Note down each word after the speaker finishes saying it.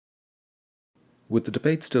With the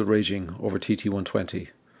debate still raging over TT120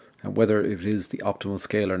 and whether it is the optimal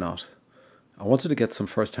scale or not, I wanted to get some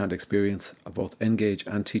first-hand experience of both N-Gage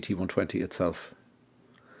and TT120 itself.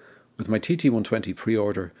 With my TT120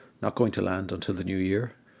 pre-order not going to land until the new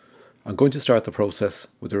year, I'm going to start the process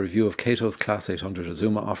with a review of Kato's Class 800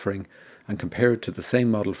 Azuma offering and compare it to the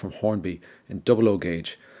same model from Hornby in 00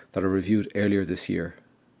 gauge that I reviewed earlier this year.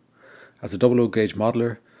 As a 00 gauge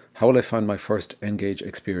modeler, how will I find my first N-Gage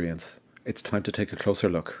experience? It's time to take a closer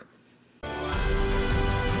look.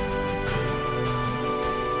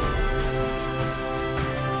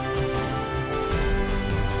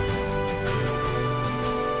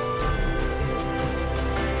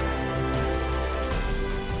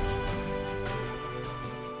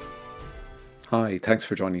 Hi, thanks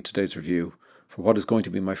for joining today's review for what is going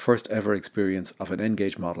to be my first ever experience of an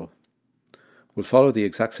N-Gage model. We'll follow the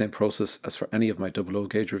exact same process as for any of my 00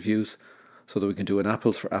 gauge reviews, so that we can do an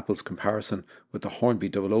apples for apples comparison with the Hornby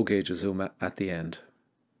 00 gauge Azuma at the end.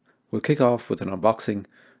 We'll kick off with an unboxing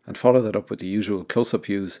and follow that up with the usual close-up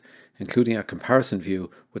views, including a comparison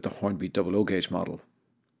view with the Hornby 00 gauge model.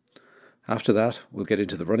 After that, we'll get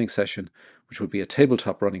into the running session, which will be a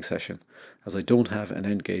tabletop running session, as I don't have an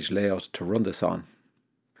N-Gage layout to run this on.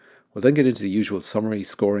 We'll then get into the usual summary,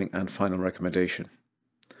 scoring and final recommendation.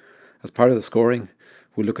 As part of the scoring,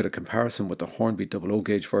 we'll look at a comparison with the Hornby 00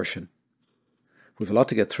 gauge version. We've a lot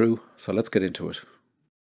to get through, so let's get into it.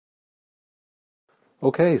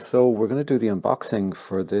 Okay, so we're going to do the unboxing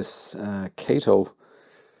for this Kato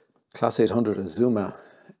Class 800 Azuma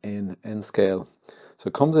in N-scale. So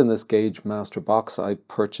it comes in this Gauge Master box. I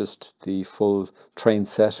purchased the full train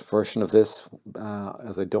set version of this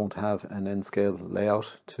as I don't have an N-scale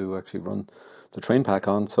layout to actually run the train pack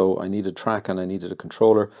on, so I needed track and I needed a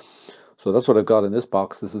controller. So that's what I've got in this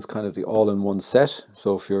box. This is kind of the all-in-one set.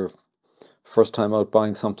 So if you're first time out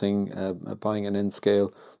buying something, buying an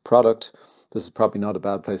N-scale product, this is probably not a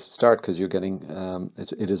bad place to start, because you're getting,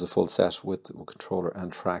 it is a full set with controller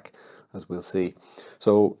and track, as we'll see.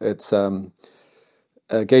 So it's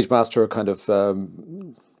Gauge Master, kind of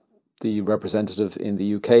the representative in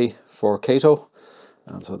the UK for Kato,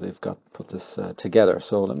 and so they've put this together.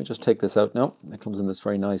 So let me just take this out now. It comes in this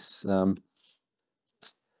very nice,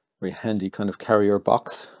 very handy kind of carrier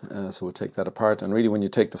box. So we'll take that apart, and really when you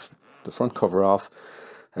take the front cover off,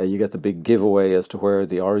 you get the big giveaway as to where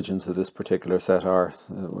the origins of this particular set are,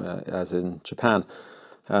 as in Japan.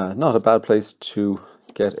 Not a bad place to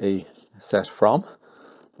get a set from.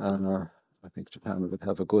 I think Japan would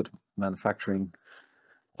have a good manufacturing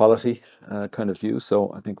quality kind of view,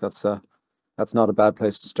 so I think that's not a bad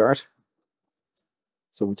place to start.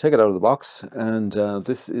 So we take it out of the box, and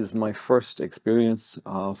this is my first experience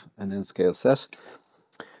of an N-scale set,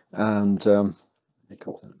 and it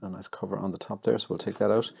comes a nice cover on the top there, so we'll take that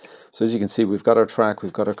out. So as you can see, we've got our track,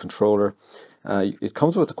 we've got our controller. It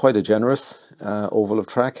comes with quite a generous oval of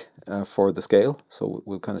track for the scale, so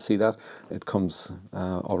we'll kind of see that. It comes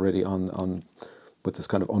already on with this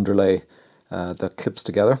kind of underlay that clips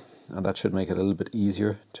together, and that should make it a little bit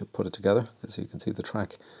easier to put it together. As you can see, the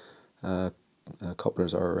track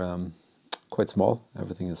couplers are quite small.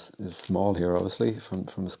 Everything is small here, obviously,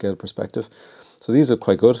 from a scale perspective. So these are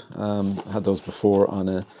quite good. I had those before on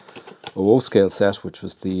a 00 scale set, which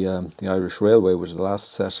was the Irish Railway, which is the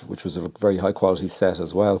last set, which was a very high quality set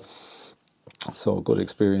as well. So a good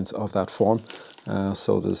experience of that form.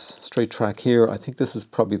 So there's straight track here. I think this is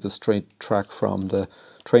probably the straight track from the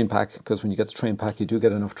train pack, because when you get the train pack, you do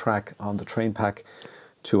get enough track on the train pack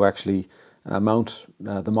to actually mount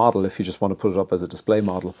the model if you just want to put it up as a display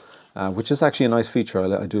model, which is actually a nice feature.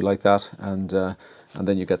 I do like that, and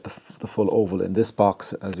then you get the full oval in this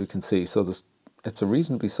box, as you can see. So it's a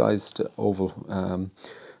reasonably sized oval.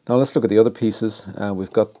 Now let's look at the other pieces.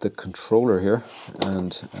 We've got the controller here,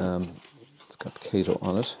 and it's got Kato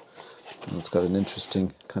on it, and it's got an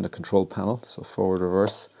interesting kind of control panel, so forward,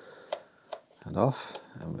 reverse and off,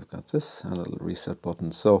 and we've got this and a little reset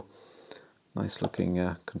button. So nice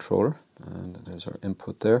looking controller, and there's our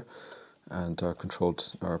input there, and our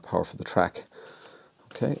power for the track.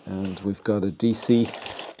 Okay, and we've got a DC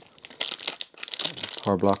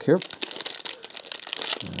power block here,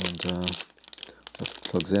 and that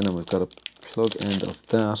plugs in, and we've got a plug end of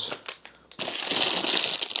that,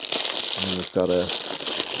 and we've got a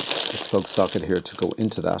plug socket here to go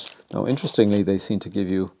into that. Now interestingly, they seem to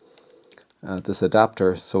give you this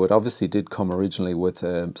adapter, so it obviously did come originally with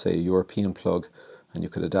say a European plug, and you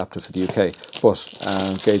could adapt it for the UK, but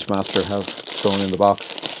Gauge Master have thrown in the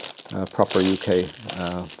box proper UK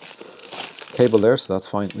cable there, so that's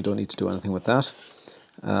fine. We don't need to do anything with that.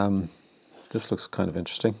 This looks kind of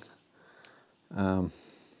interesting.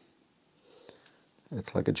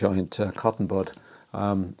 It's like a giant cotton bud.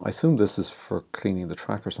 I assume this is for cleaning the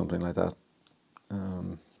track or something like that.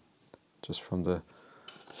 Just from the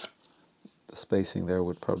spacing there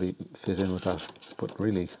would probably fit in with that, but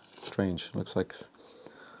really strange. Looks like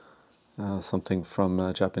something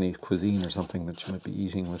from Japanese cuisine or something that you might be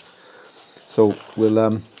eating with. So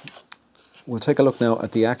we'll take a look now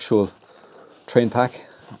at the actual train pack,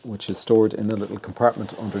 which is stored in a little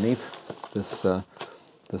compartment underneath this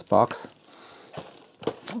box.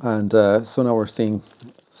 And so now we're seeing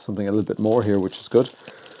something a little bit more here, which is good.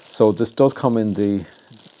 So this does come in the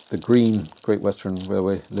green Great Western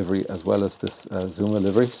Railway livery, as well as this Azuma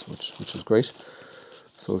livery, which is great.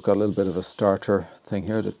 So we've got a little bit of a starter thing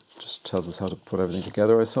here that just tells us how to put everything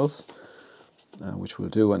together, I suppose, which we'll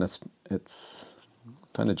do. And it's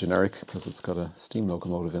kind of generic because it's got a steam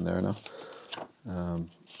locomotive in there now.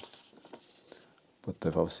 But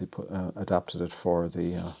they've obviously adapted it for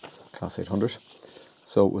the Class 800.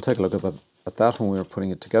 So we'll take a look at that when we were putting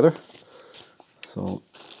it together. So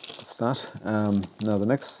that's that. Now the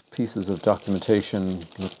next pieces of documentation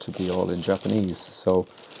look to be all in Japanese, so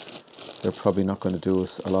they're probably not going to do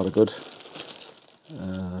us a lot of good.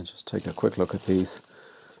 Just take a quick look at these.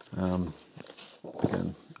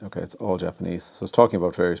 Again, okay, it's all Japanese. So it's talking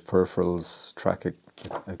about various peripherals, track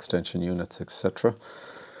extension units, etc.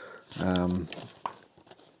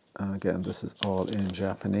 Again, this is all in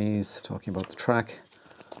Japanese, talking about the track.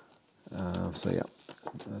 So yeah,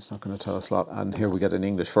 that's not going to tell us a lot. And here we get an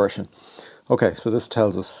English version. Okay, so this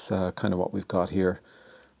tells us kind of what we've got here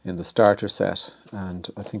in the starter set. And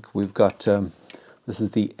I think we've got, this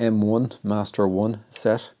is the M1 Master 1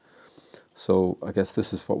 set. So I guess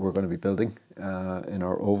this is what we're going to be building in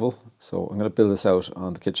our oval. So I'm going to build this out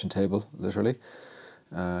on the kitchen table, literally,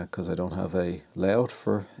 because I don't have a layout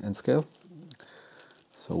for N scale.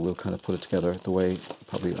 So we'll kind of put it together the way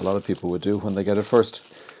probably a lot of people would do when they get it first.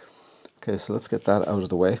 Okay, so let's get that out of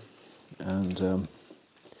the way, and we'll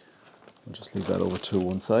just leave that over to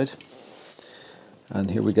one side.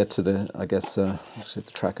 And here we get to the, I guess, let's get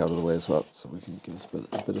the track out of the way as well, so we can give us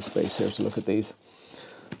a bit of space here to look at these.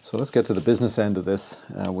 So let's get to the business end of this,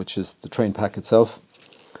 which is the train pack itself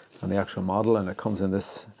and the actual model, and it comes in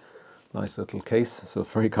this nice little case, so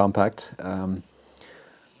it's very compact.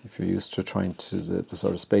 If you're used to trying to the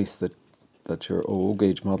sort of space that your OO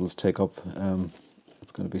gauge models take up,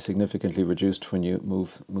 it's going to be significantly reduced when you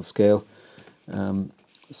move scale.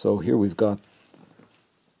 So here we've got,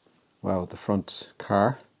 wow, the front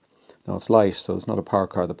car. Now it's light, so it's not a power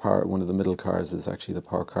car. One of the middle cars is actually the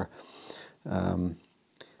power car.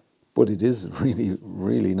 But it is really,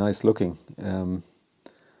 really nice looking. The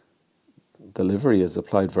livery is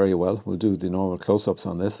applied very well. We'll do the normal close-ups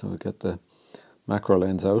on this. We'll get the macro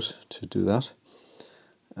lens out to do that.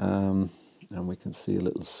 And we can see a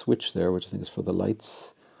little switch there, which I think is for the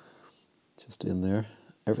lights, just in there.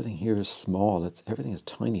 Everything here is small. Everything is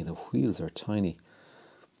tiny. The wheels are tiny.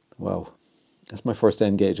 Wow, that's my first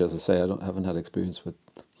N gauge, as I say. I haven't had experience with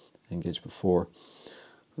N gauge before.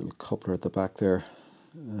 Little coupler at the back there.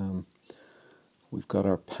 We've got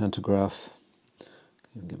our pantograph.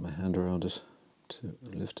 I can get my hand around it to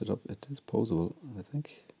lift it up. It is posable, I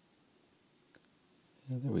think.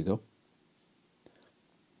 Yeah, there we go.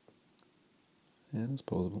 Yeah, it's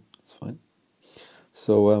posable. It's fine.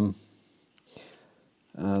 So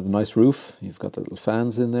the nice roof. You've got the little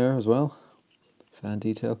fans in there as well. Fan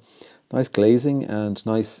detail. Nice glazing and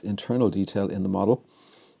nice internal detail in the model.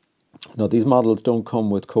 Now these models don't come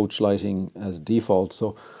with coach lighting as default.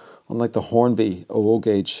 So unlike the Hornby OO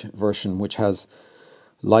gauge version, which has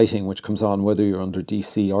lighting which comes on whether you're under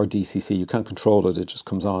DC or DCC, you can't control it. It just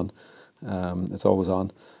comes on. It's always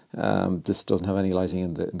on. This doesn't have any lighting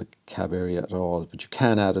in the cab area at all, but you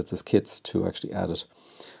can add it. There's kits to actually add it.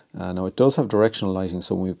 Now it does have directional lighting,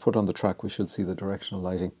 so when we put it on the track we should see the directional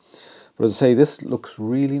lighting. But as I say, this looks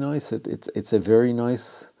really nice. It's a very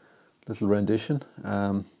nice little rendition.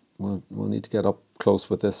 We'll need to get up close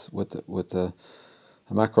with this with a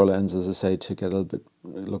macro lens, as I say, to get a little bit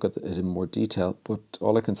look at it in more detail. But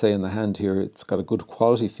all I can say in the hand here, it's got a good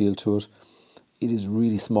quality feel to it. It is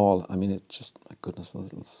really small. I mean, it just, my goodness,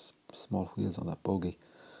 those little small wheels on that bogie.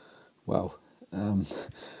 Wow.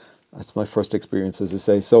 That's my first experience, as I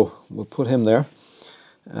say. So we'll put him there.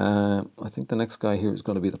 I think the next guy here is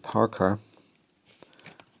going to be the power car.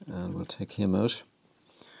 And we'll take him out.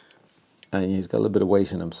 And he's got a little bit of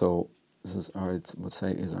weight in him. So this is our, would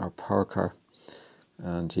say, is our power car.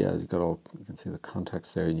 And yeah, you've got all, you can see the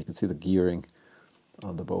contacts there, and you can see the gearing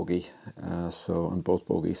on the bogie. So on both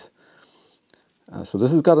bogies. So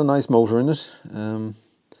this has got a nice motor in it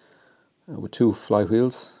with 2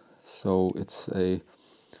 flywheels. So it's a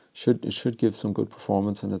it should give some good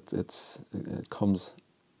performance, and it comes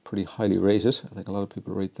pretty highly rated. I think a lot of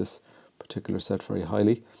people rate this particular set very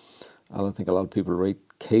highly. I don't think a lot of people rate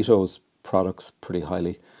Kato's products pretty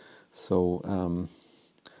highly. So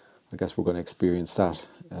I guess we're going to experience that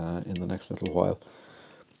in the next little while.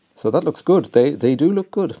 So that looks good. They do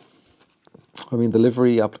look good. I mean, the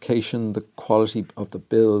livery application, the quality of the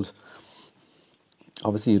build.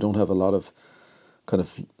 Obviously, you don't have a lot of kind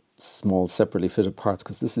of small separately fitted parts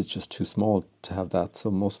because this is just too small to have that.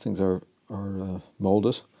 So most things are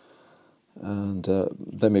molded, and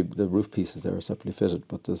then maybe the roof pieces there are separately fitted.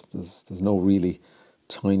 But there's no really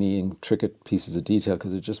tiny intricate pieces of detail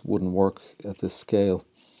because it just wouldn't work at this scale.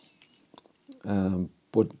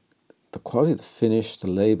 But the quality of the finish, the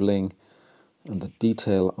labeling, and the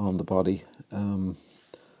detail on the body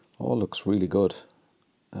all looks really good.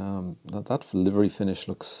 That livery finish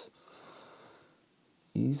looks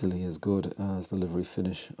easily as good as the livery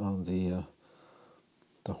finish on the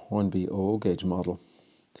Hornby 00 gauge model.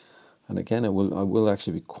 And again, I will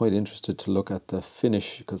actually be quite interested to look at the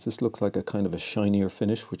finish, because this looks like a kind of a shinier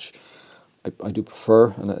finish, which I do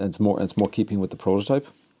prefer, and it's more keeping with the prototype.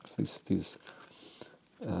 These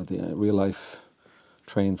the real life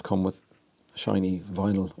trains come with shiny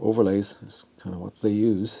vinyl overlays. Is kind of what they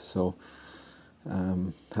use. So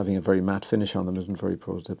having a very matte finish on them isn't very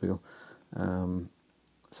prototypical.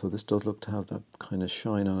 So this does look to have that kind of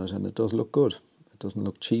shine on it, and it does look good. It doesn't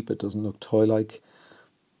look cheap, it doesn't look toy-like, it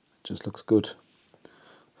just looks good.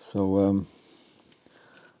 So,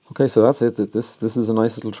 okay, so that's it. This is a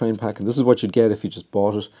nice little train pack, and this is what you'd get if you just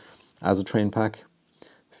bought it as a train pack.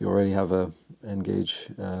 If you already have a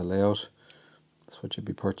N-gauge layout, that's what you'd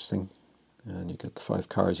be purchasing. And you get the 5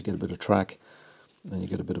 cars, you get a bit of track, and you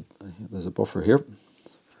get a bit of, there's a buffer here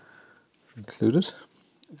included,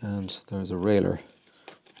 and there's a railer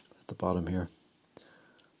at the bottom here,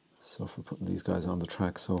 so for putting these guys on the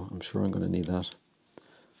track. So I'm sure I'm going to need that.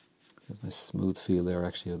 There's a nice smooth feel there.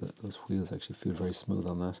 Actually, those wheels actually feel very smooth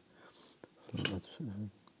on that. So that's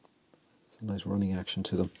a nice running action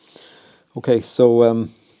to them. Okay, so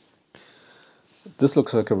this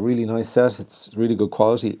looks like a really nice set. It's really good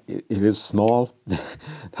quality. It is small.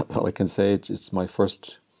 That's all I can say. It's my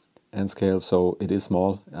first N scale, so it is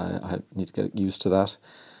small. I need to get used to that.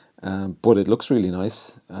 But it looks really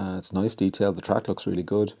nice. It's nice detail. The track looks really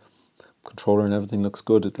good. Controller and everything looks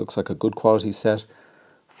good. It looks like a good quality set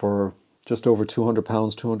for just over £200,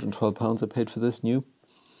 £212 I paid for this new.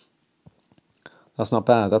 That's not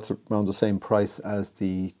bad. That's around the same price as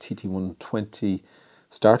the TT120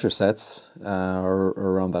 starter sets, or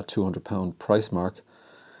around that £200 price mark.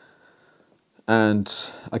 And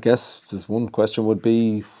I guess there's one question would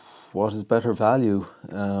be, what is better value?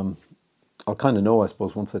 I'll kind of know, I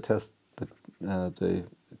suppose, once I test the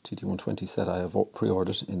TT120 set I have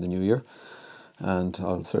pre-ordered in the new year, and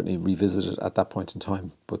I'll certainly revisit it at that point in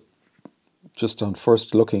time. But just on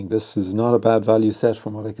first looking, this is not a bad value set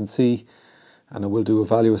from what I can see, and I will do a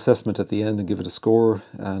value assessment at the end and give it a score,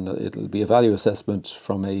 and it'll be a value assessment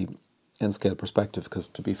from a N-scale perspective, because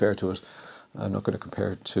to be fair to it, I'm not going to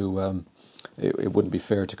compare it to, it wouldn't be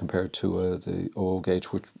fair to compare it to the 00 gauge,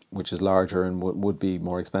 which is larger and would be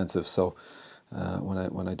more expensive. So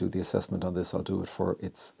when I do the assessment on this, I'll do it for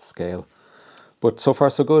its scale. But so far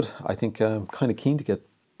so good. I think I'm kind of keen to get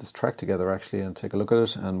this track together actually and take a look at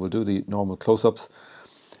it, and we'll do the normal close-ups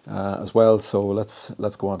as well. So let's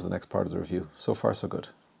go on to the next part of the review. So far so good.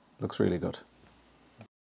 Looks really good.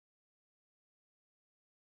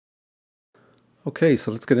 Okay,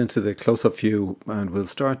 so let's get into the close-up view, and we'll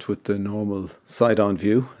start with the normal side-on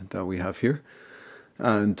view that we have here.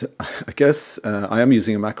 And I guess I am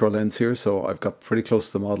using a macro lens here, so I've got pretty close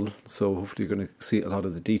to the model, so hopefully you're going to see a lot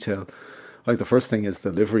of the detail. I think the first thing is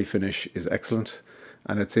the livery finish is excellent,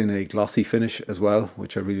 and it's in a glossy finish as well,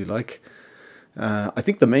 which I really like. I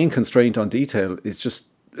think the main constraint on detail is just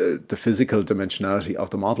the physical dimensionality of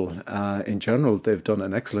the model. In general, they've done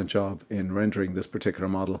an excellent job in rendering this particular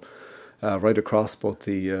model right across both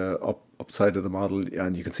the upside of the model,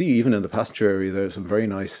 and you can see even in the passenger area there's some very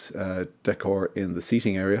nice decor in the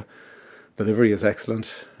seating area. The livery is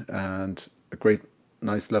excellent, and a great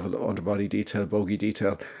nice level of underbody detail, bogie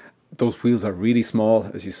detail. Those wheels are really small,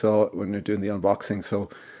 as you saw when you're doing the unboxing, so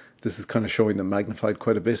this is kind of showing them magnified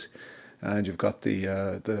quite a bit. And you've got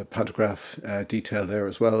the pantograph detail there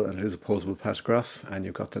as well, and it is a posable pantograph, and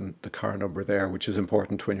you've got the car number there, which is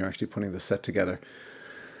important when you're actually putting the set together.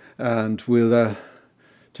 And we'll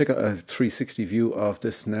take a 360 view of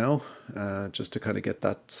this now, just to kind of get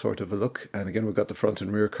that sort of a look. And again, we've got the front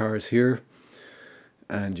and rear cars here,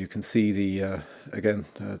 and you can see again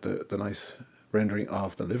the nice rendering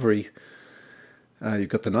of the livery. You've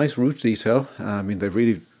got the nice roof detail. I mean, they've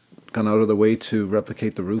really gone out of the way to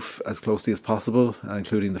replicate the roof as closely as possible,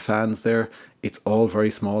 including the fans there. It's all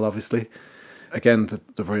very small, obviously. Again,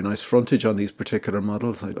 the very nice frontage on these particular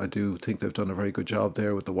models. I do think they've done a very good job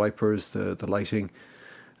there with the wipers, the lighting.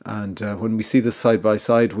 And when we see this side by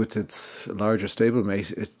side with its larger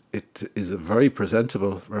stablemate, it is a very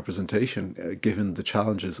presentable representation, given the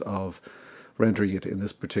challenges of rendering it in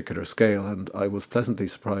this particular scale. And I was pleasantly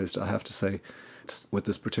surprised, I have to say, with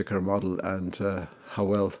this particular model and how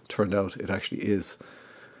well turned out it actually is.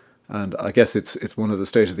 And I guess it's one of the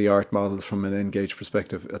state-of-the-art models from an N-gauge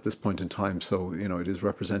perspective at this point in time. So, you know, it is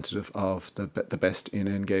representative of the best in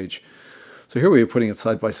N-gauge. So here we are putting it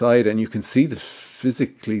side by side, and you can see the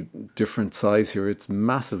physically different size here. It's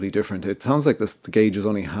massively different. It sounds like the gauge is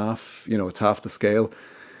only half, you know, it's half the scale,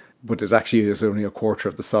 but it actually is only a quarter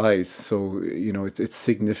of the size. So, you know, it's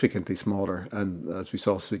significantly smaller, and as we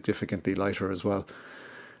saw, significantly lighter as well.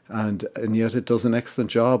 And yet it does an excellent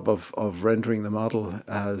job of rendering the model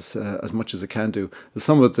as much as it can do. There's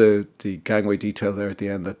some of the gangway detail there at the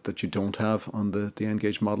end that you don't have on the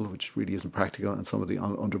N-gauge model, which really isn't practical, and some of the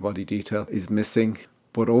underbody detail is missing.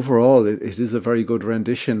 But overall, it is a very good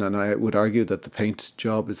rendition, and I would argue that the paint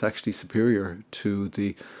job is actually superior to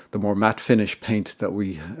the more matte finish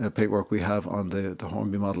paintwork we have on the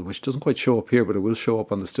Hornby model, which doesn't quite show up here, but it will show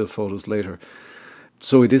up on the still photos later.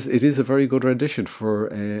 So it is a very good rendition for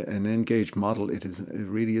an N-gauge model. It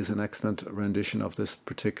really is an excellent rendition of this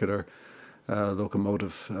particular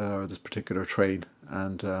locomotive or this particular train.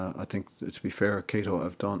 And I think, to be fair, Kato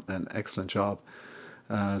have done an excellent job.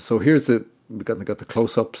 So here's we got the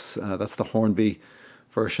close-ups. That's the Hornby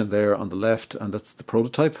version there on the left, and that's the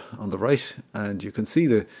prototype on the right. And you can see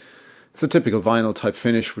it's a typical vinyl type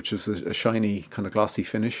finish, which is a shiny kind of glossy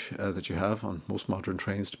finish that you have on most modern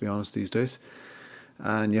trains, to be honest, these days.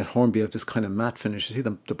 And yet Hornby have this kind of matte finish. You see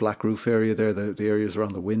the black roof area there, the areas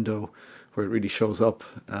around the window where it really shows up.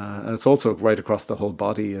 And it's also right across the whole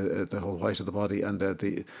body, the whole white of the body, and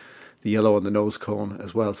the yellow on the nose cone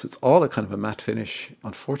as well. So it's all a kind of a matte finish,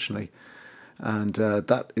 unfortunately. And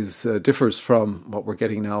that differs from what we're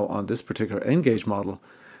getting now on this particular N-gauge model,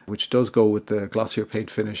 which does go with the glossier paint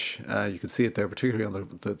finish. You can see it there, particularly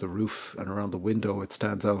on the roof and around the window. It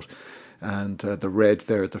stands out. And the red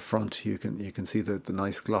there at the front, you can see the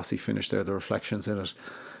nice glossy finish there, the reflections in it.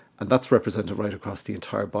 And that's represented right across the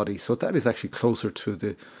entire body. So that is actually closer to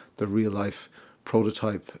the real-life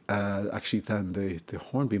prototype, actually, than the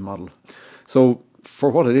Hornby model. So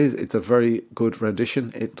for what it is, it's a very good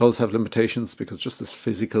rendition. It does have limitations, because just this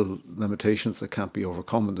physical limitations that can't be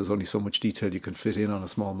overcome, and there's only so much detail you can fit in on a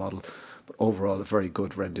small model. But overall, a very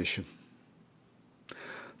good rendition.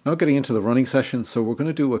 Now getting into the running session, so we're going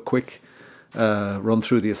to do a quick run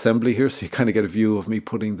through the assembly here, so you kind of get a view of me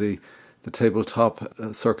putting the tabletop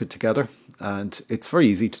circuit together. And it's very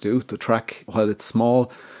easy to do. The track, while it's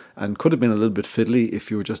small and could have been a little bit fiddly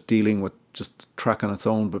if you were just dealing with just track on its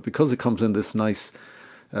own, but because it comes in this nice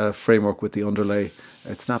framework with the underlay,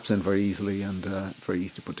 it snaps in very easily and very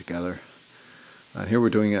easy to put together. And here we're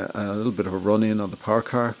doing a little bit of a run-in on the power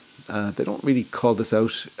car. They don't really call this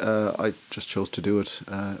out. I just chose to do it.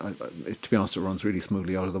 To be honest, it runs really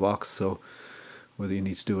smoothly out of the box, so whether you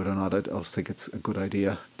need to do it or not, I also think it's a good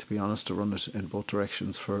idea, to be honest, to run it in both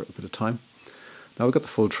directions for a bit of time. Now we've got the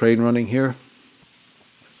full train running here.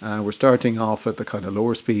 We're starting off at the kind of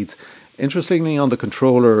lower speeds. Interestingly, on the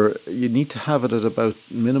controller, you need to have it at about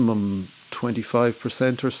minimum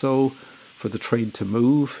 25% or so for the train to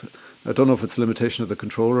move. I don't know if it's a limitation of the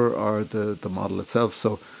controller or the model itself,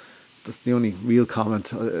 so that's the only real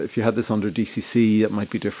comment. If you had this under DCC, it might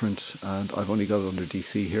be different, and I've only got it under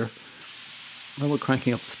DC here. Now we're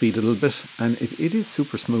cranking up the speed a little bit, and it is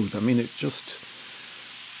super smooth. I mean, it's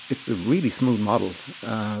a really smooth model.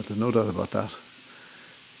 There's no doubt about that.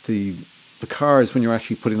 The cars, when you're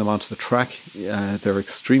actually putting them onto the track, they're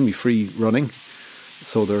extremely free running,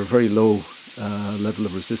 so they're a very low level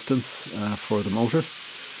of resistance for the motor.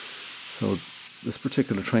 So this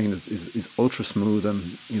particular train is ultra smooth,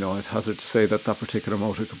 and I'd hazard to say that particular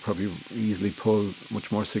motor could probably easily pull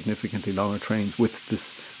much more significantly longer trains with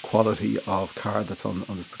this quality of car that's on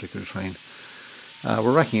this particular train.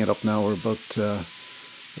 We're racking it up now. We're about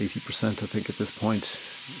 80%, I think, at this point.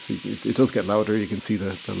 See, it does get louder. You can see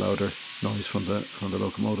the louder noise from the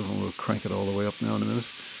locomotive, and we'll crank it all the way up now in a minute.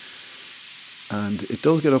 And it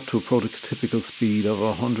does get up to a prototypical speed of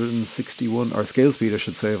 161, or scale speed I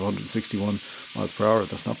should say, of 161 miles per hour.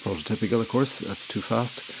 That's not prototypical, of course, that's too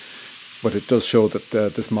fast. But it does show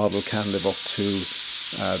that this model can live up to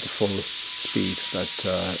the full speed that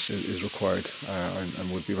is required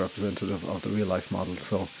and would be representative of the real life model.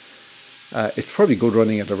 So It's probably good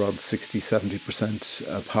running at around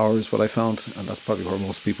 60-70% power is what I found, and that's probably where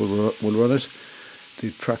most people will run it.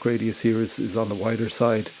 The track radius here is on the wider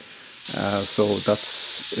side, so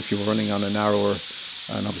that's if you're running on a narrower,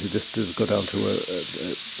 and obviously this does go down to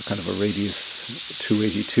a kind of a radius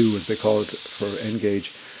 282 as they call it for N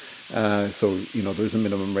gauge. So there's a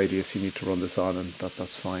minimum radius you need to run this on, and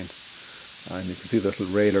that's fine. And you can see the little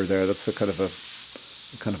railer there. That's a kind of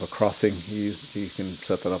a crossing. You can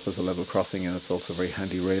set that up as a level crossing, and it's also a very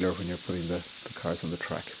handy railer when you're putting the cars on the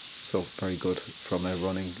track. So very good from a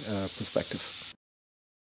running perspective.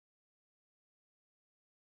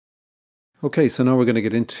 Okay, so now we're going to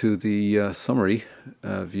get into the summary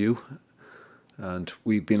view, and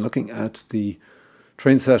we've been looking at the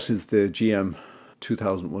train set is the GM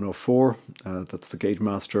 2104. That's the Gauge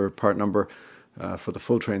Master part number for the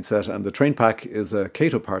full train set, and the train pack is a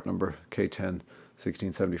Kato part number K10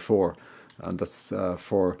 1674, and that's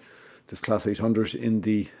for this Class 800 in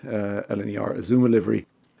the LNER Azuma livery.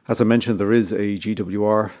 As I mentioned, there is a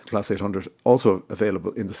GWR Class 800 also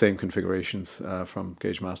available in the same configurations from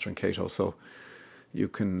Gauge Master and Kato, so you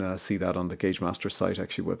can see that on the Gauge Master site,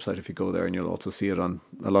 actually website, if you go there, and you'll also see it on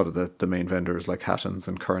a lot of the main vendors like Hattons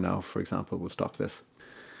and Kernow, for example, will stock this.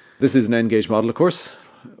 This is an N-gauge model, of course,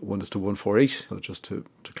 1:148, so just to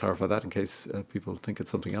clarify that in case people think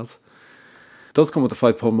it's something else. It does come with a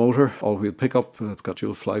 5-pole motor, all-wheel pickup. It's got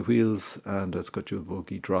dual flywheels and it's got dual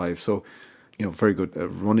bogie drive. So, very good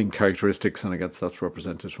running characteristics, and I guess that's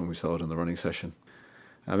represented when we saw it in the running session.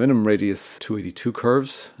 Minimum radius 282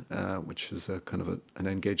 curves, which is a kind of an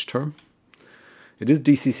N-gauge term. It is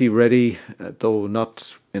DCC ready, though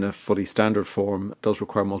not in a fully standard form. It does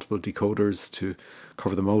require multiple decoders to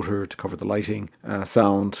cover the motor, to cover the lighting,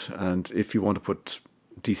 sound, and if you want to put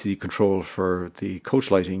DCC control for the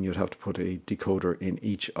coach lighting, you'd have to put a decoder in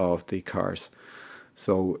each of the cars.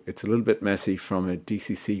 So it's a little bit messy from a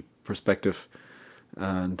DCC perspective,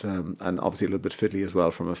 and obviously a little bit fiddly as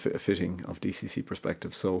well from a fitting of DCC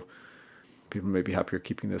perspective. So people may be happier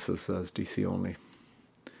keeping this as DC only.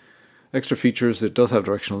 Extra features, it does have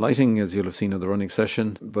directional lighting, as you'll have seen in the running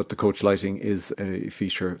session, but the coach lighting is a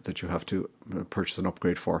feature that you have to purchase an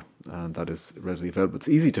upgrade for, and that is readily available. It's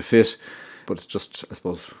easy to fit, but it's just, I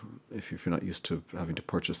suppose, if you're not used to having to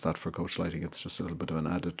purchase that for coach lighting, it's just a little bit of an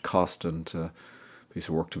added cost and piece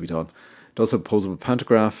of work to be done. It does have posable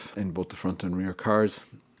pantograph in both the front and rear cars.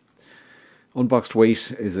 Unboxed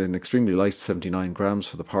weight is an extremely light 79 grams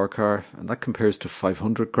for the power car, and that compares to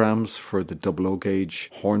 500 grams for the 00 gauge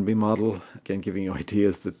Hornby model. Again, giving you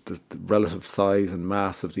ideas that the relative size and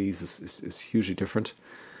mass of these is hugely different.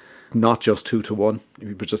 Not just 2 to 1.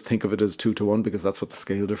 You would just think of it as 2 to 1 because that's what the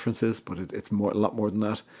scale difference is, but it's a lot more than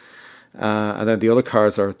that. And then the other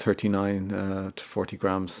cars are 39 to 40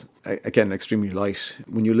 grams. Again, extremely light.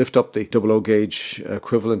 When you lift up the 00 gauge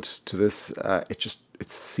equivalent to this, it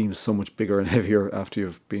seems so much bigger and heavier after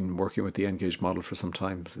you've been working with the N-gauge model for some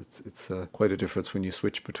time. It's quite a difference when you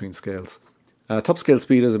switch between scales. Top scale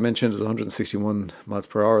speed, as I mentioned, is 161 miles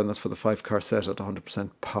per hour, and that's for the 5-car set at 100%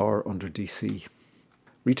 power under DC.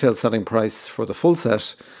 Retail selling price for the full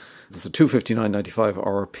set is a $259.95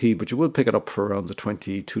 RRP, but you will pick it up for around the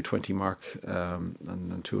 $220 mark, and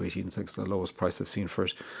then $218 is the lowest price I've seen for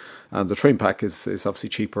it. And the train pack is obviously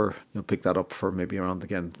cheaper. You'll pick that up for maybe around,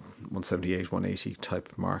 again, $178, $180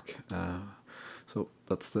 type mark. So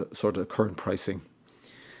that's the sort of current pricing.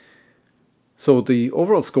 So the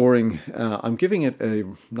overall scoring, I'm giving it a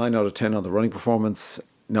 9 out of 10 on the running performance.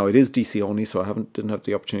 Now it is DC only, so I didn't have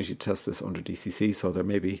the opportunity to test this under DCC, so there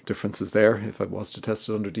may be differences there if I was to test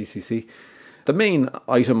it under DCC. The main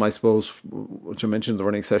item, I suppose, which I mentioned in the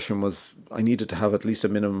running session, was I needed to have at least a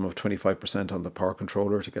minimum of 25% on the power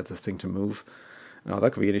controller to get this thing to move. Now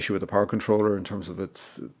that could be an issue with the power controller in terms of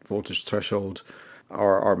its voltage threshold,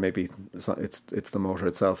 or maybe it's the motor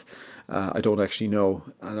itself. I don't actually know.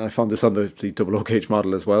 And I found this on the 00 gauge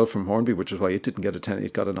model as well from Hornby, which is why it didn't get a 10.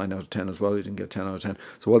 It got a 9 out of 10 as well. It didn't get 10 out of 10.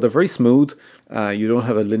 So while they're very smooth, you don't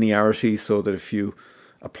have a linearity, so that if you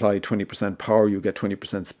apply 20% power, you get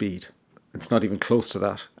 20% speed. It's not even close to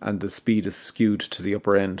that. And the speed is skewed to the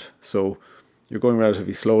upper end. So you're going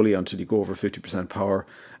relatively slowly until you go over 50% power,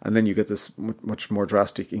 and then you get this much more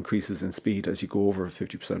drastic increases in speed as you go over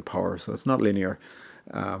 50% power. So it's not linear.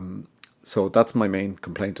 So that's my main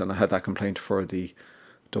complaint, and I had that complaint for the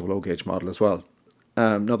 00 gauge model as well.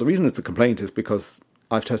 Now the reason it's a complaint is because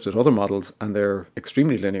I've tested other models and they're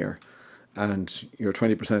extremely linear, and your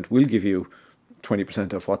 20% will give you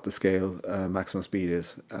 20% of what the scale maximum speed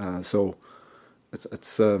is. So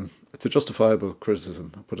it's a justifiable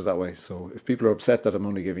criticism, I'll put it that way. So if people are upset that I'm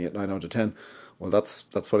only giving it 9 out of 10, Well, that's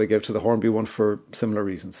what I gave to the Hornby one for similar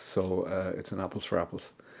reasons. So it's an apples for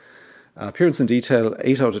apples. Appearance and detail,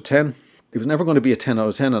 8 out of 10. It was never going to be a 10 out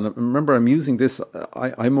of 10. And remember, I'm using this,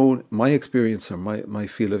 my experience, or my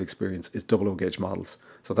field of experience is 00 gauge models.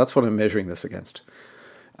 So that's what I'm measuring this against.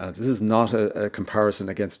 This is not a comparison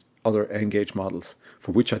against other N gauge models,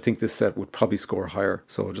 for which I think this set would probably score higher.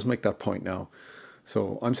 So I'll just make that point now.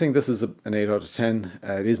 So I'm saying this is an 8 out of 10.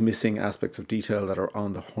 It is missing aspects of detail that are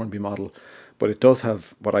on the Hornby model, but it does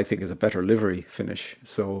have what I think is a better livery finish.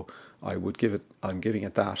 So I'm giving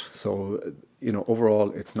it that. So,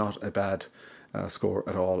 overall, it's not a bad score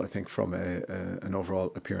at all, I think, from an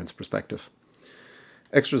overall appearance perspective.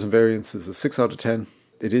 Extras and variants is a 6 out of 10.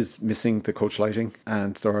 It is missing the coach lighting,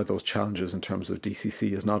 and there are those challenges in terms of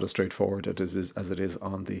DCC is not as straightforward as it is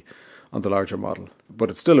on the larger model.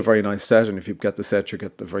 But it's still a very nice set, and if you get the set, you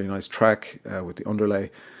get the very nice track with the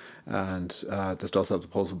underlay, and this does have the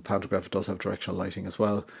pulsable pantograph. It does have directional lighting as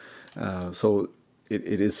well. So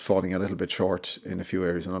it is falling a little bit short in a few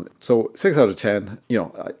areas. So 6 out of 10,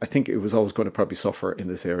 I think it was always going to probably suffer in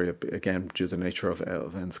this area, again, due to the nature of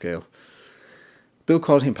N scale. Build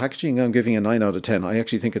quality and packaging, I'm giving a 9 out of 10. I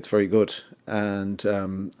actually think it's very good, and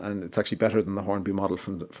it's actually better than the Hornby model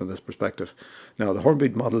from this perspective. Now, the Hornby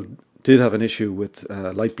model did have an issue with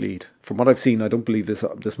light bleed. From what I've seen, I don't believe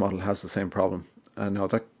this model has the same problem. Now,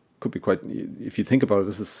 that could be quite, if you think about it,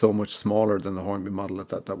 this is so much smaller than the Hornby model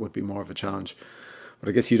that would be more of a challenge. But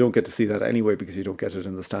I guess you don't get to see that anyway because you don't get it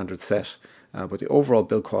in the standard set. But the overall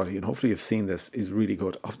build quality, and hopefully you've seen this, is really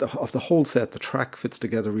good. Of the whole set, the track fits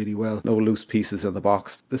together really well. No loose pieces in the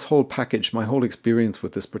box. This whole package, my whole experience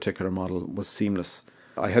with this particular model was seamless.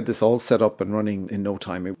 I had this all set up and running in no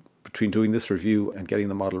time. Between doing this review and getting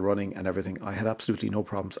the model running and everything, I had absolutely no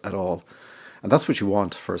problems at all. And that's what you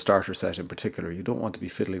want for a starter set in particular. You don't want to be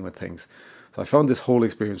fiddling with things. So I found this whole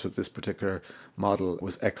experience with this particular model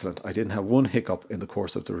was excellent. I didn't have one hiccup in the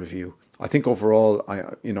course of the review. I think overall,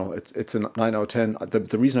 it's a 9 out of 10.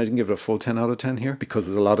 The reason I didn't give it a full 10 out of 10 here, because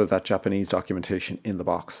there's a lot of that Japanese documentation in the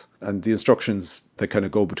box. And the instructions, they kind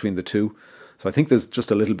of go between the two. So I think there's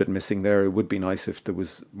just a little bit missing there. It would be nice if there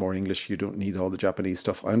was more English. You don't need all the Japanese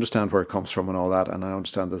stuff. I understand where it comes from and all that, and I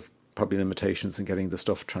understand there's probably limitations in getting the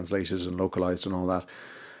stuff translated and localized and all that.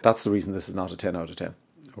 That's the reason this is not a 10 out of 10.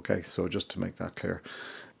 Okay, so just to make that clear.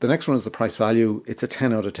 The next one is the price value. It's a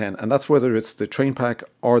 10 out of 10, and that's whether it's the train pack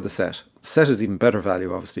or the set. The set is even better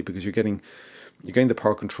value, obviously, because you're getting the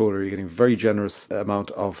power controller, you're getting a very generous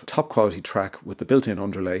amount of top quality track with the built-in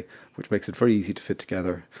underlay, which makes it very easy to fit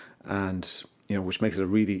together, and which makes it a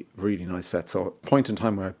really, really nice set. So at a point in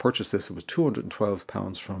time when I purchased this, it was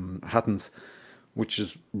 £212 from Hatton's, which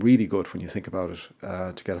is really good when you think about it,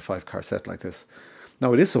 to get a 5-car set like this.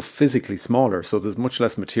 Now, it is so physically smaller, so there's much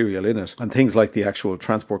less material in it, and things like the actual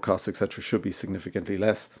transport costs, etc., should be significantly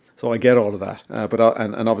less. So I get all of that, but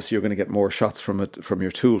obviously you're going to get more shots from it, from your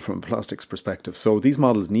tool, from a plastics perspective. So these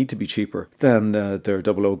models need to be cheaper than their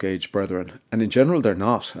 00 gauge brethren, and in general they're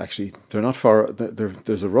not. Actually, they're not far.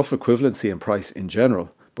 There's a rough equivalency in price in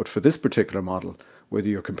general, but for this particular model, whether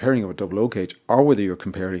you're comparing it with 00 gauge or whether you're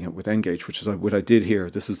comparing it with N gauge, which is what I did here.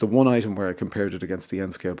 This was the one item where I compared it against the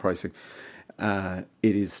N scale pricing.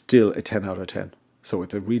 It is still a 10 out of 10. So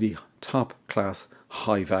it's a really top class,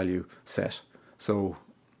 high value set. So,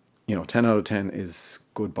 10 out of 10 is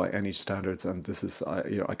good by any standards, and this is,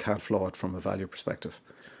 I can't flaw it from a value perspective.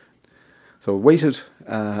 So weighted,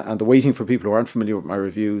 and the weighting for people who aren't familiar with my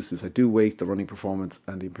reviews is I do weight the running performance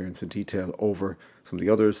and the appearance in detail over some of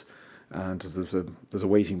the others, and there's a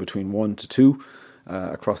weighting between 1 to 2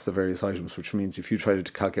 across the various items, which means if you try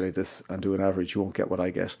to calculate this and do an average, you won't get what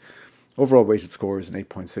I get. Overall weighted score is an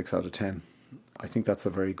 8.6 out of 10. I think that's a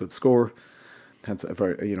very good score, hence a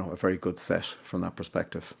very good set from that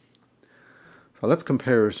perspective. So let's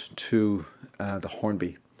compare it to the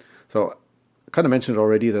Hornby. So I kind of mentioned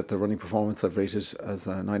already that the running performance I've rated as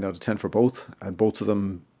a 9 out of 10 for both, and both of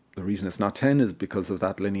them, the reason it's not 10 is because of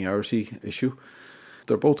that linearity issue.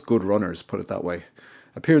 They're both good runners, put it that way.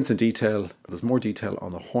 Appearance and detail, there's more detail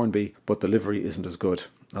on the Hornby, but the livery isn't as good.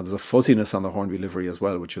 Now there's a fuzziness on the Hornby livery as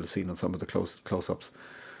well, which you'll have seen on some of the close-ups.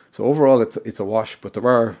 So overall it's a wash, but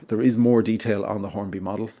there is more detail on the Hornby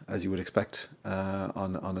model, as you would expect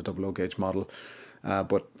on a 00 gauge model.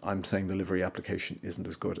 But I'm saying the livery application isn't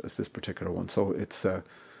as good as this particular one. So it's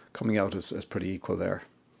coming out as pretty equal there.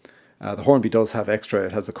 The Hornby does have extra.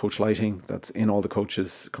 It has the coach lighting that's in all the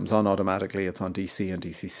coaches, comes on automatically. It's on DC and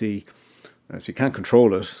DCC. So you can't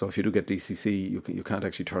control it. So if you do get DCC, you can't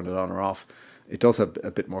actually turn it on or off. It does have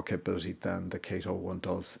a bit more capability than the Kato one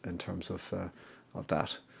does in terms of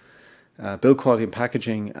that. Build quality and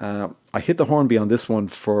packaging. I hit the Hornby on this one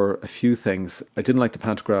for a few things. I didn't like the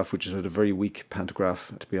pantograph, which had a very weak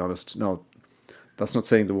pantograph, to be honest. No, that's not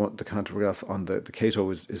saying the pantograph on the Kato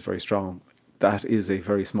is very strong. That is a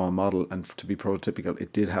very small model, and to be prototypical,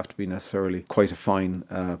 it did have to be necessarily quite a fine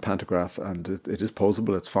pantograph, and it is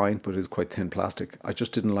posable, it's fine, but it is quite thin plastic. I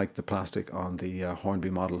just didn't like the plastic on the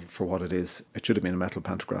Hornby model for what it is. It should have been a metal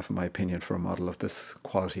pantograph, in my opinion, for a model of this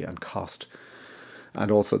quality and cost.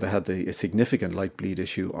 And also they had a significant light bleed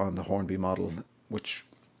issue on the Hornby model, which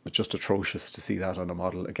was just atrocious to see that on a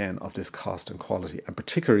model, again, of this cost and quality. And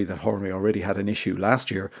particularly that Hornby already had an issue last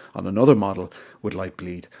year on another model with light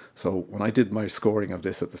bleed. So when I did my scoring of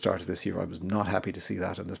this at the start of this year, I was not happy to see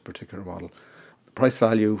that in this particular model. Price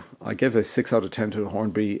value, I gave a 6 out of 10 to the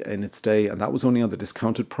Hornby in its day, and that was only on the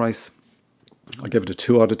discounted price. I gave it a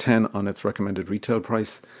 2 out of 10 on its recommended retail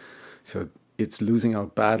price. So it's losing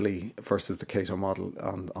out badly versus the Kato model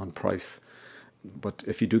on price. But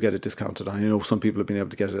if you do get it discounted, I know some people have been able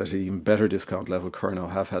to get it at an even better discount level.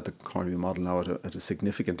 Kerno have had the Hornby model now at a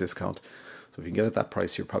significant discount. So if you can get it at that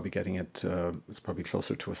price, you're probably getting it, it's probably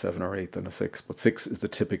closer to a 7 or 8 than a 6. But 6 is the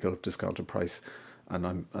typical discounted price.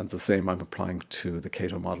 And the same I'm applying to the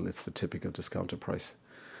Kato model. It's the typical discounted price.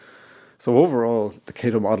 So overall, the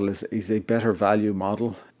Kato model is a better value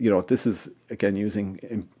model. You know, this is, again,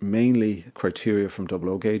 using mainly criteria from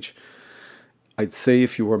 00 gauge. I'd say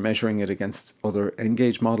if you were measuring it against other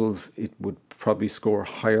N-gauge models, it would probably score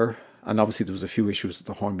higher. And obviously there was a few issues with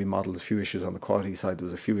the Hornby model, a few issues on the quality side, there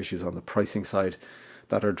was a few issues on the pricing side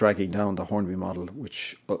that are dragging down the Hornby model,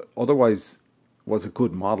 which otherwise was a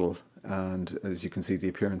good model. And as you can see, the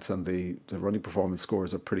appearance and the running performance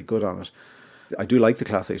scores are pretty good on it. I do like the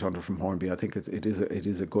Class 800 from Hornby. I think it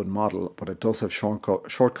is a good model, but it does have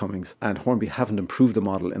shortcomings, and Hornby haven't improved the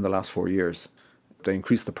model in the last 4 years. They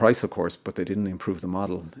increased the price, of course, but they didn't improve the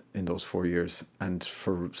model in those 4 years. And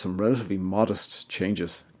for some relatively modest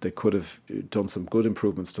changes, they could have done some good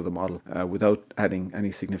improvements to the model without adding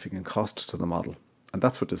any significant cost to the model. And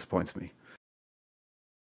that's what disappoints me.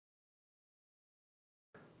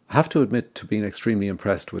 I have to admit to being extremely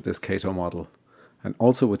impressed with this Kato model, and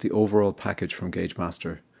also with the overall package from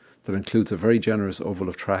GaugeMaster that includes a very generous oval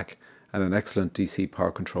of track and an excellent DC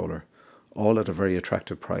power controller, all at a very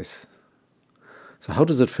attractive price. So how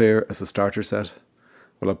does it fare as a starter set?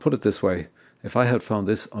 Well, I'll put it this way. If I had found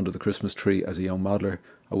this under the Christmas tree as a young modeler,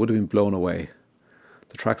 I would have been blown away.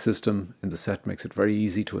 The track system in the set makes it very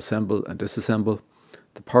easy to assemble and disassemble.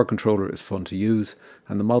 The power controller is fun to use,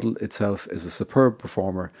 and the model itself is a superb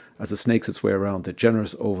performer as it snakes its way around the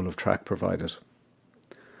generous oval of track provided.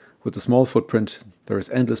 With the small footprint, there is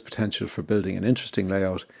endless potential for building an interesting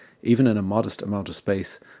layout, even in a modest amount of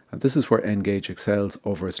space, and this is where N-Gauge excels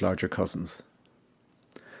over its larger cousins.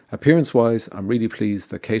 Appearance-wise, I'm really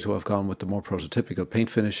pleased that Kato have gone with the more prototypical paint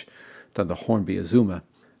finish than the Hornby Azuma,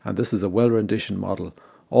 and this is a well-renditioned model,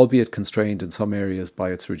 albeit constrained in some areas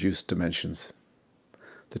by its reduced dimensions.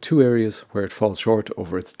 The two areas where it falls short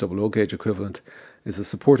over its 00 gauge equivalent is the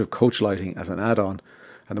support of coach lighting as an add-on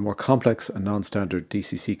and a more complex and non-standard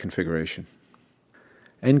DCC configuration.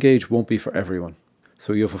 N-Gauge won't be for everyone,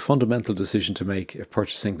 so you have a fundamental decision to make if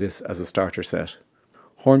purchasing this as a starter set.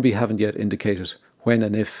 Hornby haven't yet indicated when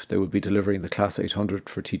and if they will be delivering the Class 800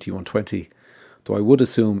 for TT120, though I would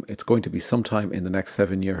assume it's going to be sometime in the next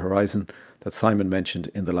 7-year horizon that Simon mentioned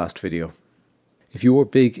in the last video. If you are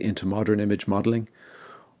big into modern image modelling,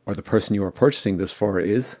 or the person you are purchasing this for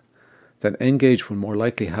is, then N-Gauge will more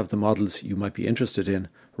likely have the models you might be interested in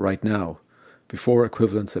right now, before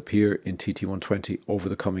equivalents appear in TT120 over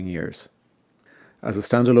the coming years. As a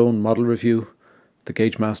standalone model review, the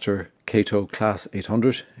GaugeMaster Kato Class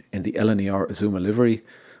 800 in the LNER Azuma livery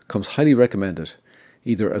comes highly recommended,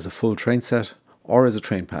 either as a full train set or as a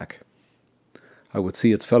train pack. I would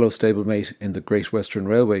see its fellow stablemate in the Great Western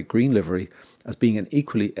Railway green livery as being an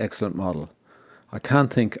equally excellent model. I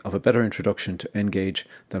can't think of a better introduction to N-Gauge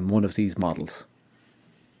than one of these models.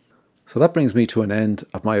 So that brings me to an end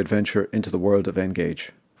of my adventure into the world of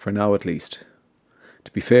N-Gauge, for now at least.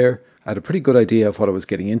 To be fair, I had a pretty good idea of what I was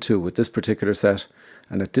getting into with this particular set,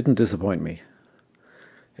 and it didn't disappoint me.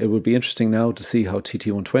 It will be interesting now to see how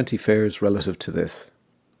TT120 fares relative to this.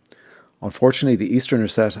 Unfortunately, the Easterner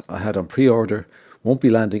set I had on pre-order won't be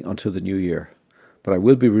landing until the new year, but I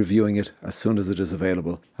will be reviewing it as soon as it is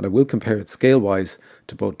available, and I will compare it scale-wise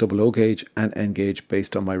to both 00 gauge and N-Gauge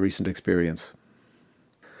based on my recent experience.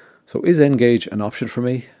 So is N-Gauge an option for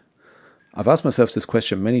me? I've asked myself this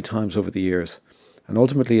question many times over the years, and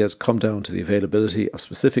ultimately it has come down to the availability of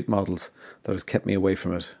specific models that has kept me away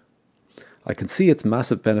from it. I can see its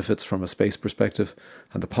massive benefits from a space perspective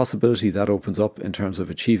and the possibility that opens up in terms of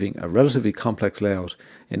achieving a relatively complex layout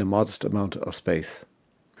in a modest amount of space.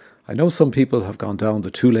 I know some people have gone down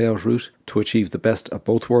the 2-layout route to achieve the best of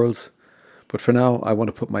both worlds, but for now I want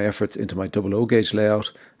to put my efforts into my 00 gauge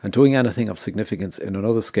layout, and doing anything of significance in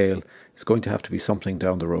another scale is going to have to be something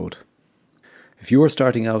down the road. If you are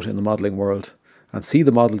starting out in the modelling world and see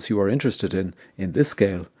the models you are interested in this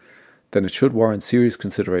scale, then it should warrant serious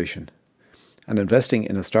consideration. And investing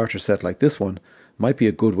in a starter set like this one might be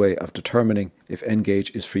a good way of determining if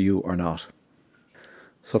N-Gauge is for you or not.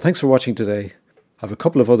 So thanks for watching today. I have a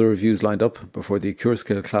couple of other reviews lined up before the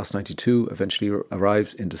Accurascale Class 92 eventually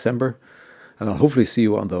arrives in December, and I'll hopefully see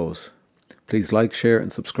you on those. Please like, share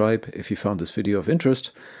and subscribe if you found this video of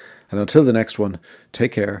interest, and until the next one,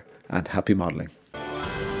 take care and happy modelling.